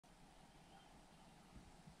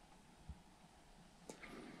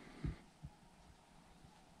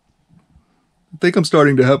think I'm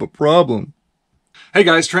starting to have a problem. Hey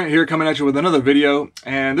guys, Trent here coming at you with another video,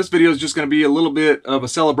 and this video is just going to be a little bit of a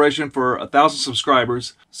celebration for 1,000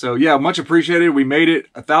 subscribers. So yeah, much appreciated. We made it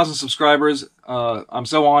 1,000 subscribers. I'm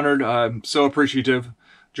so honored. I'm so appreciative.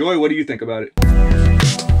 Joy, what do you think about it?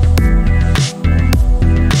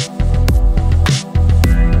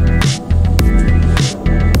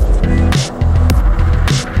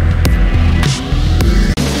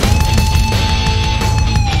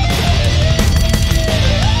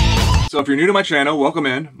 So if you're new to my channel, welcome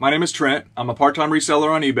in. My name is Trent. I'm a part-time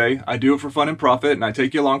reseller on eBay. I do it for fun and profit, and I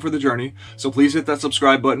take you along for the journey. So please hit that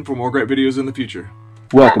subscribe button for more great videos in the future.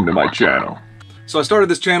 Welcome to my channel. So I started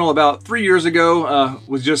this channel about 3 years ago.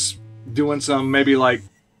 Was just doing some maybe like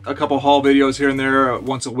a couple haul videos here and there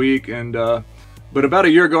once a week, and but about a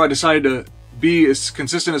year ago I decided to be as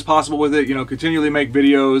consistent as possible with it. You know, continually make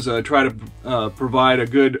videos, try to provide a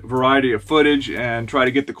good variety of footage, and try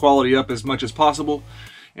to get the quality up as much as possible.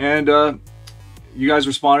 And you guys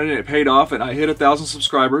responded and it paid off, and I hit 1,000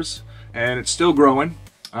 subscribers and it's still growing.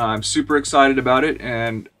 I'm super excited about it,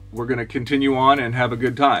 and we're going to continue on and have a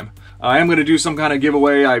good time. I am going to do some kind of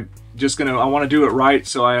giveaway. I want to do it right,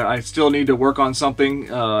 so I still need to work on something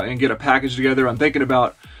and get a package together. I'm thinking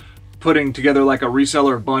about putting together like a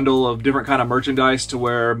reseller bundle of different kind of merchandise, to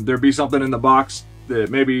where there'd be something in the box that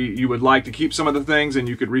maybe you would like to keep some of the things and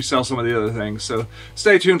you could resell some of the other things. So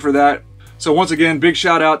stay tuned for that. So once again, big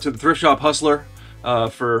shout out to the Thrift Shop Hustler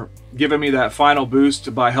for giving me that final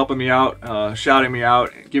boost by helping me out, shouting me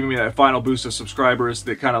out, giving me that final boost of subscribers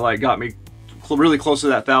that kind of like got me really close to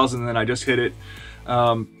that 1,000, and then I just hit it.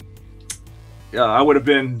 Yeah, I would have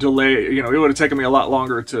been delayed, you know, it would have taken me a lot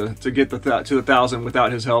longer to get to the 1,000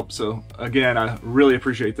 without his help. So again, I really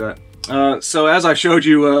appreciate that. So as I showed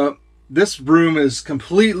you, this room has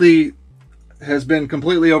been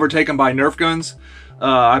completely overtaken by Nerf guns.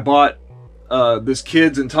 I bought this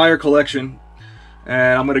kid's entire collection,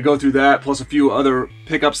 and I'm going to go through that plus a few other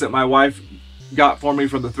pickups that my wife got for me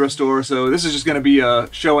from the thrift store. So this is just going to be a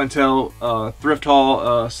show and tell thrift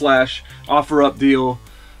haul slash offer up deal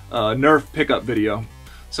Nerf pickup video.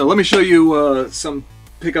 So let me show you some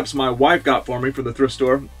pickups my wife got for me from the thrift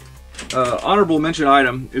store. Honorable mention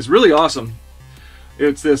item is really awesome.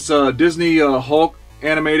 It's this Disney Hulk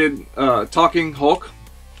animated talking Hulk.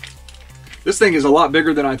 This thing is a lot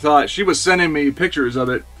bigger than I thought. She was sending me pictures of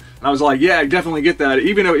it, and I was like, yeah, I definitely get that.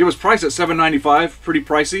 Even though it was priced at $7.95, pretty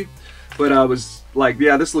pricey, but I was like,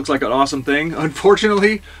 yeah, this looks like an awesome thing.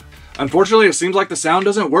 Unfortunately, it seems like the sound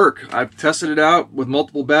doesn't work. I've tested it out with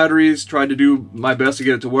multiple batteries, tried to do my best to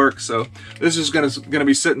get it to work. So this is gonna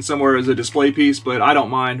be sitting somewhere as a display piece, but I don't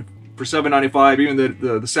mind. For $7.95, even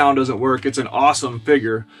the sound doesn't work. It's an awesome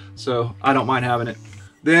figure, so I don't mind having it.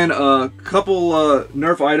 Then a couple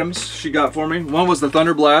Nerf items she got for me. One was the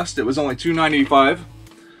Thunder Blast. It was only $2.95.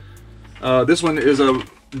 This one is a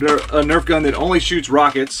Nerf gun that only shoots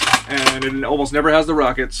rockets, and it almost never has the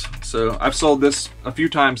rockets. So I've sold this a few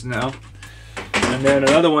times now. And then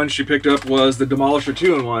another one she picked up was the Demolisher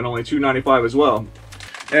 2-in-1, only $2.95 as well.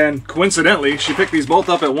 And coincidentally, she picked these both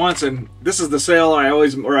up at once, and this is the sale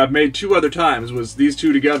I've made 2 other times, was these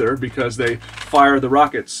two together, because they fire the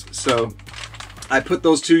rockets. So I put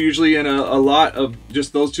those two usually in a lot of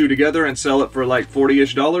just those two together and sell it for like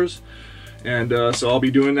 $40-ish. And so I'll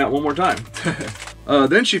be doing that one more time.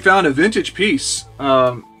 Then she found a vintage piece.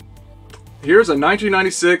 Here's a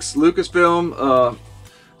 1996 Lucasfilm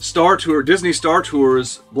Disney Star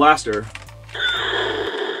Tours blaster.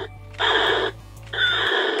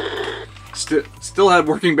 Still had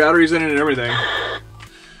working batteries in it and everything.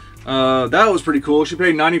 That was pretty cool. She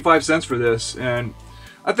paid 95 cents for this, and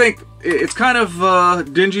I think it's kind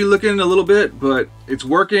of dingy looking a little bit, but it's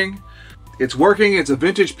working. It's working. It's a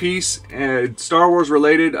vintage piece and Star Wars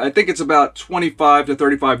related. I think it's about $25 to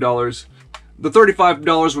 $35. The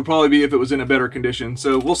 $35 would probably be if it was in a better condition.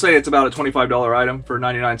 So we'll say it's about a $25 item for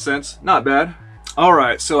 99 cents. Not bad. All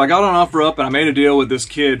right, so I got on OfferUp and I made a deal with this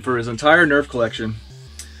kid for his entire Nerf collection.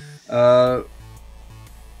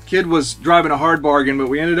 Kid was driving a hard bargain, but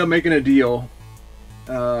we ended up making a deal.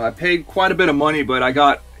 I paid quite a bit of money, but I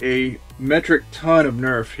got a metric ton of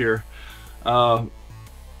Nerf here.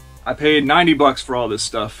 I paid 90 bucks for all this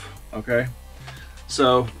stuff, okay?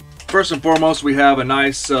 So, first and foremost, we have a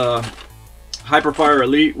nice Hyperfire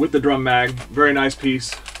Elite with the drum mag. Very nice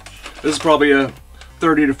piece. This is probably a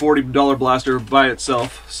 $30 to $40 blaster by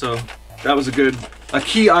itself, so that was a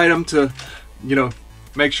key item to, you know,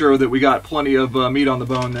 make sure that we got plenty of meat on the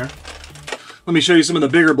bone there. Let me show you some of the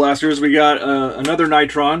bigger blasters. We got another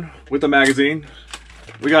Nitron with a magazine.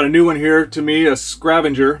 We got a new one here, to me, a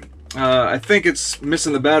Scavenger. I think it's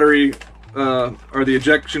missing the battery or the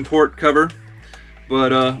ejection port cover.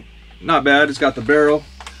 but not bad. It's got the barrel.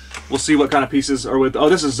 We'll see what kind of pieces are with. Oh,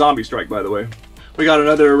 this is Zombie Strike, by the way. We got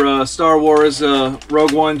another Star Wars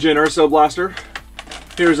Rogue One Jyn Erso blaster.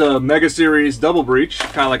 Here's a Mega Series Double Breach,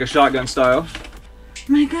 kind of like a shotgun style.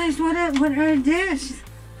 My gosh, what are this?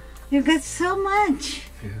 You got so much.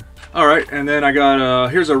 Yeah. All right, and then I got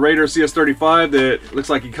here's a Raider CS35 that looks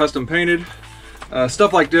like he custom painted.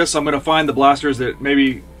 Stuff like this, I'm going to find the blasters that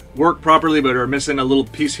maybe work properly but are missing a little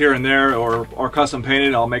piece here and there, or are custom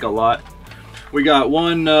painted. I'll make a lot. We got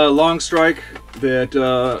one Long Strike that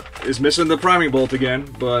is missing the priming bolt again,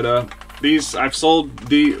 but these, I've sold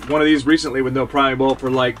one of these recently with no priming bolt for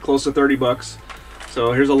like close to 30 bucks.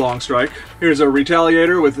 So here's a Long Strike. Here's a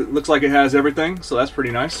Retaliator with, it looks like it has everything, so that's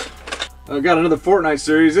pretty nice. I got another Fortnite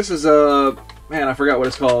series. This is a, man, I forgot what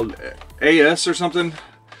it's called, AS or something.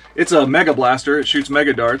 It's a Mega Blaster. It shoots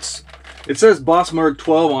Mega Darts. It says Boss Merg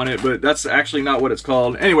 12 on it, but that's actually not what it's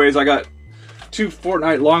called. Anyways, I got 2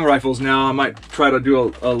 Fortnite long rifles now. I might try to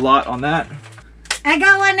do a lot on that. I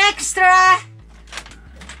got one extra.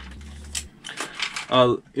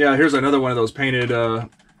 Yeah, here's another one of those painted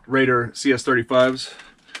Raider CS35s.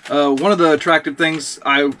 One of the attractive things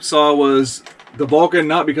I saw was the Vulcan,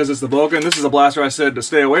 not because it's the Vulcan. This is a blaster I said to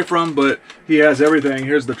stay away from, but he has everything.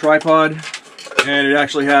 Here's the tripod, and it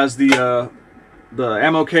actually has the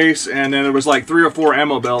ammo case, and then there was like 3 or 4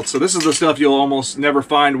 ammo belts. So this is the stuff you'll almost never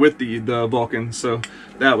find with the Vulcan. So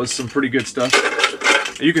that was some pretty good stuff.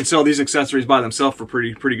 You can sell these accessories by themselves for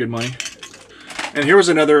pretty good money. And here was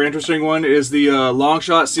another interesting one, is the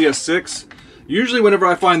Longshot CS6. Usually whenever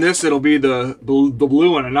I find this, it'll be the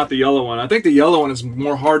blue one and not the yellow one. I think the yellow one is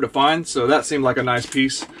more hard to find, so that seemed like a nice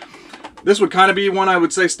piece. This would kind of be one I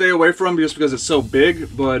would say stay away from just because it's so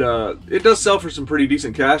big, but it does sell for some pretty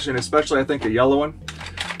decent cash, and especially I think the yellow one.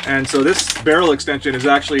 And so this barrel extension is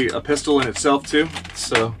actually a pistol in itself too.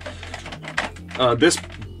 So this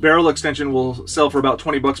barrel extension will sell for about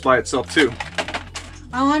 20 bucks by itself too.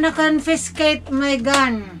 I want to confiscate my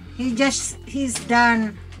gun. He's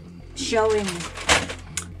done showing.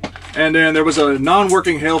 And then there was a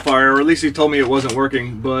non-working Hailfire, or at least he told me it wasn't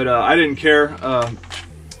working, but I didn't care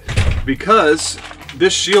because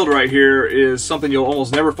this shield right here is something you'll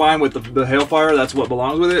almost never find with the Hailfire. That's what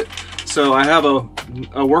belongs with it. So I have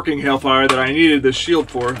a working Hailfire that I needed this shield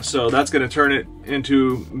for, so that's going to turn it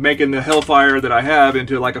into making the Hellfire that I have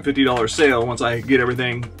into like a $50 sale once I get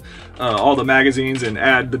everything, all the magazines, and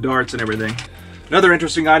add the darts and everything. Another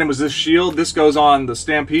interesting item was this shield. This goes on the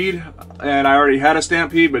Stampede, and I already had a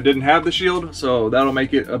Stampede but didn't have the shield, so that'll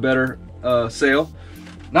make it a better sale.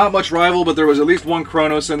 Not much rival, but there was at least one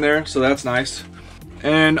Kronos in there, so that's nice.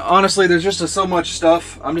 And honestly, there's just so much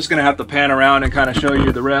stuff. I'm just gonna have to pan around and kind of show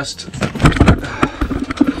you the rest.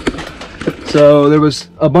 So there was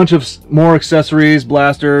a bunch of more accessories,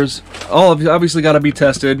 blasters, all obviously got to be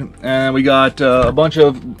tested. And we got a bunch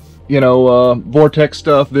of, you know, Vortex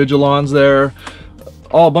stuff, Vigilons there,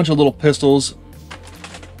 all a bunch of little pistols.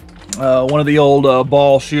 One of the old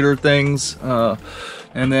ball shooter things.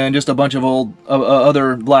 And then just a bunch of old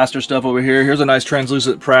other blaster stuff over here. Here's a nice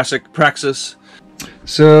translucent Praxis.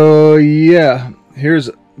 So yeah, here's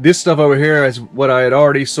this stuff over here is what I had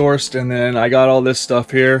already sourced, and then I got all this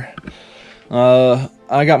stuff here.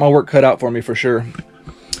 I got my work cut out for me for sure.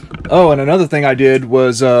 Oh, and another thing I did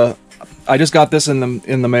was I just got this in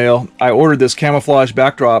the mail. I ordered this camouflage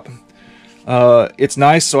backdrop. It's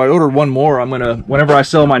nice, so I ordered one more. I'm gonna, whenever I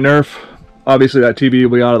sell my NERF, obviously that TV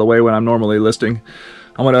will be out of the way when I'm normally listing.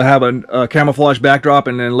 I'm going to have a camouflage backdrop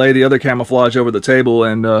and then lay the other camouflage over the table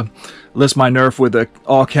and list my NERF with a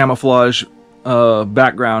all camouflage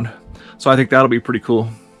background. So I think that'll be pretty cool.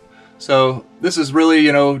 So this is really,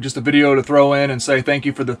 you know, just a video to throw in and say thank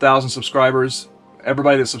you for the 1,000 subscribers.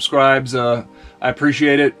 Everybody that subscribes, I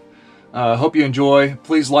appreciate it. Hope you enjoy.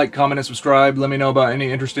 Please like, comment, and subscribe. Let me know about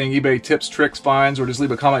any interesting eBay tips, tricks, finds, or just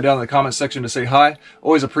leave a comment down in the comment section to say hi.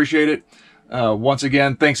 Always appreciate it. Once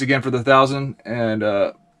again, thanks again for the 1,000, and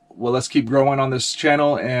well, let's keep growing on this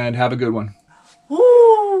channel, and have a good one.